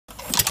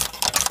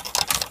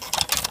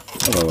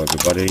Hello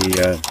everybody,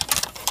 I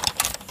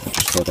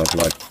just thought I'd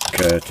like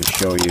to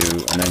show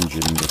you an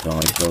engine that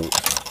I built,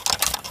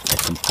 a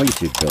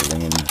completed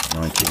building in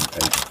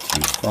 1985.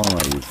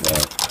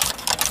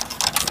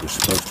 It was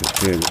supposed to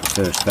appear at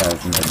the first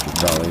 1,000 engine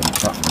rally in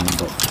Tottenham,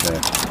 but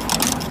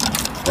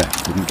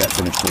didn't get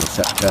finished till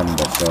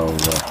September, so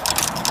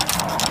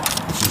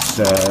this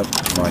is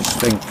my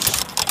Sphinx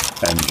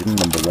engine,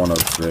 number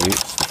 103.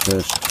 It's the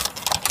first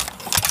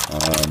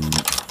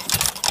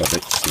of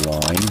its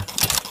line.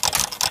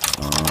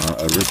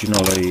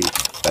 Originally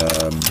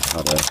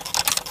had a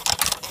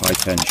high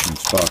tension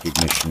spark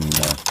ignition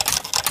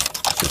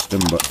system,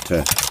 but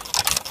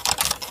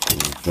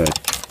we've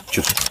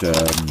just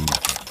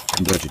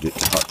converted it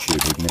to hot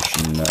tube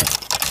ignition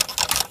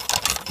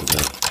with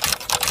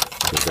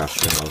a gas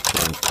ring. I'll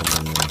try and come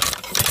in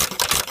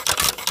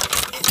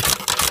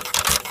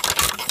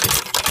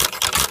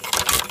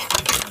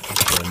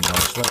going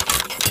nicely.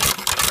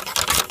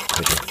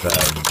 Bit of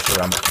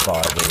ceramic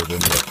fibre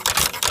within the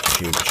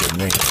tube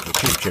chimney. The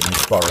tube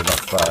chimney's borrowed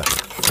off our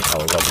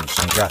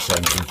Robinson gas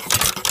engine.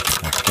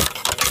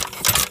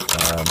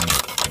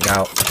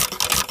 Now,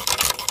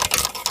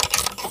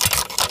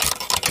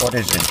 what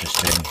is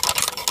interesting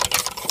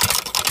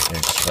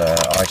is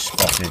I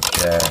spotted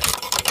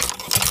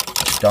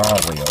Star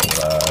Wheel.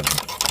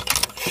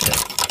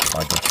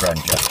 My good friend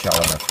Jeff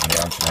Challoner from the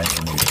Anson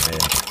Engine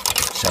Museum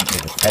sent me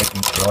the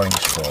patent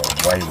drawings for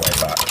way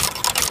back.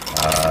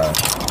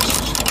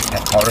 This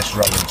is Horace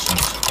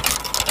Robinson's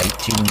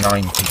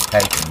 1890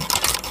 patent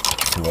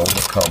to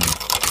overcome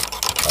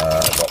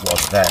what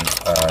was then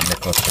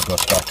Nicholas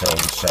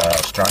Augustotto's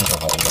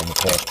stranglehold on the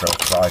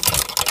four-stroke cycle.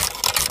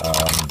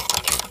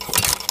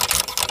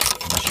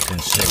 As you can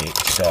see,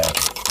 it's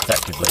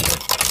effectively the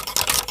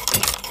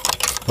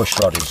push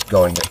rod is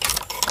going at,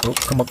 oh,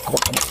 come on,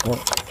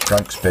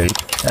 crank speed.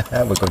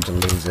 We're going to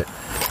lose it.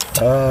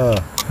 Oh,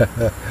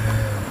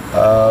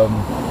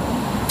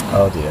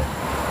 oh dear.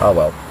 Oh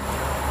well,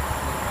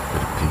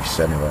 bit of peace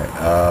anyway.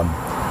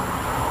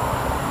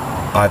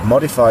 I've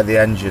modified the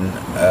engine.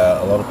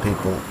 A lot of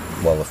people,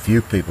 well, a few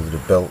people that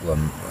have built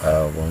them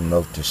will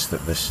notice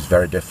that this is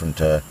very different.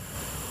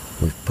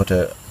 I've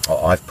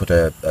put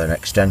an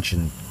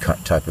extension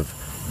type of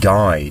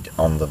guide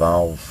on the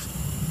valve,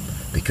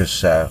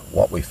 because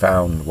what we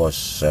found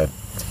was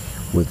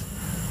with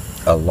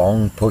a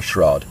long push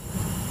rod,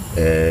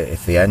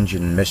 if the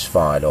engine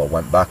misfired or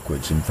went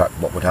backwards, in fact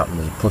what would happen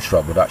is the push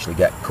rod would actually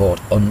get caught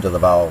under the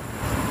valve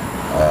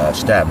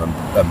stem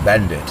and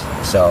bend it.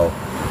 So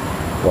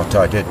what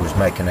I did was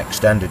make an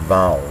extended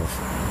valve,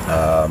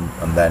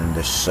 and then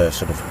this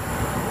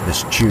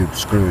this tube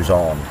screws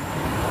on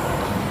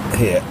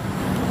here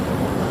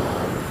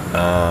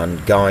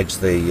and guides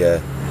the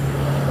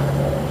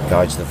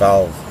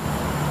valve,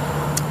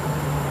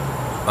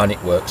 and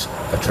it works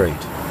a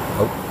treat.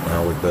 Oh,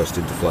 now we've burst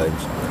into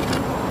flames.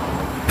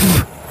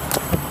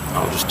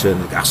 I'll just turn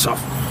the gas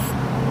off.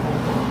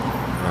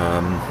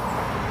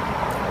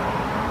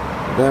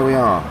 There we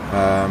are.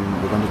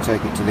 We're going to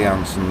take it to the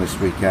Anson this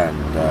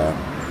weekend.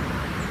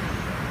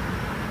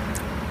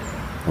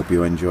 Hope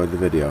you enjoyed the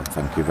video.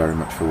 Thank you very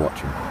much for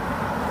watching.